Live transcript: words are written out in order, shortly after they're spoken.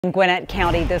In Gwinnett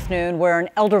County this noon, where an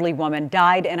elderly woman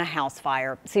died in a house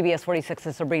fire. CBS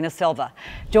 46's Sabrina Silva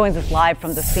joins us live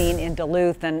from the scene in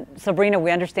Duluth. And Sabrina,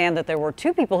 we understand that there were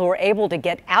two people who were able to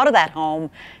get out of that home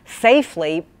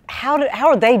safely. How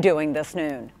are they doing this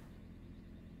noon?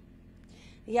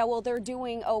 Yeah, well, they're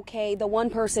doing okay. The one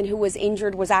person who was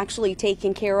injured was actually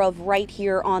taken care of right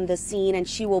here on the scene, and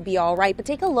she will be all right. But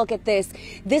take a look at this.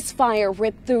 This fire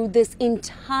ripped through this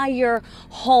entire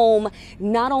home,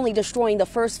 not only destroying the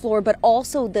first floor, but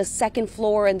also the second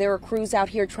floor. And there are crews out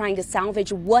here trying to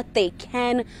salvage what they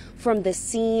can from the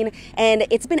scene. And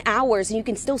it's been hours, and you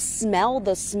can still smell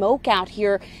the smoke out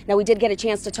here. Now, we did get a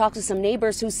chance to talk to some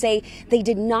neighbors who say they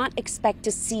did not expect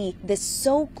to see this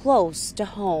so close to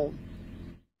home.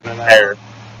 A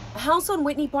house on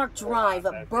Whitney Park Drive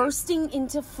bursting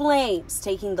into flames,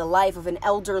 taking the life of an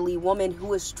elderly woman who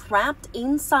was trapped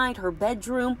inside her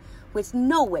bedroom with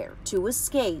nowhere to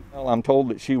escape. Well, I'm told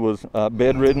that she was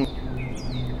bedridden.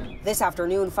 This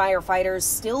afternoon, firefighters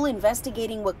still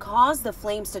investigating what caused the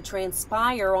flames to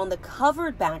transpire on the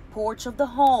covered back porch of the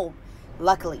home.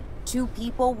 Luckily, two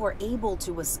people were able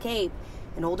to escape,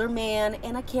 an older man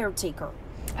and a caretaker.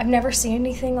 I've never seen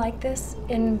anything like this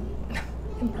in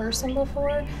person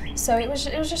before, so it was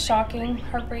just shocking,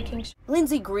 heartbreaking.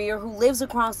 Lindsay Greer, who lives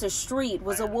across the street,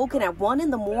 was awoken at 1 in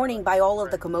the morning by all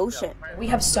of the commotion. We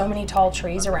have so many tall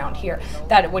trees around here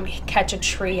that it would catch a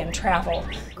tree and travel.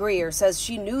 Greer says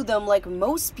she knew them like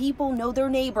most people know their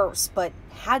neighbors, but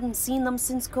hadn't seen them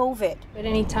since COVID. But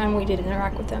anytime we did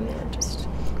interact with them, they were just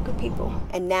good people.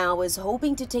 And now is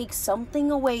hoping to take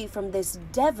something away from this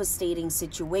devastating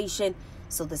situation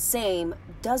so the same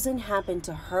doesn't happen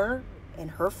to her and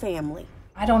her family.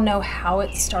 I don't know how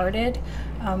it started,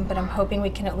 but I'm hoping we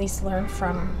can at least learn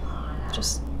from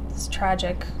just this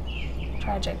tragic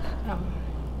event.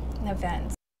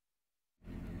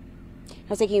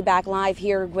 Now, taking you back live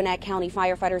here, Gwinnett County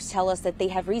firefighters tell us that they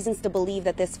have reasons to believe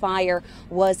that this fire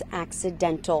was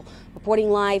accidental.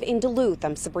 Reporting live in Duluth,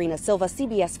 I'm Sabrina Silva,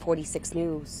 CBS 46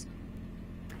 News.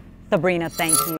 Sabrina, thank you.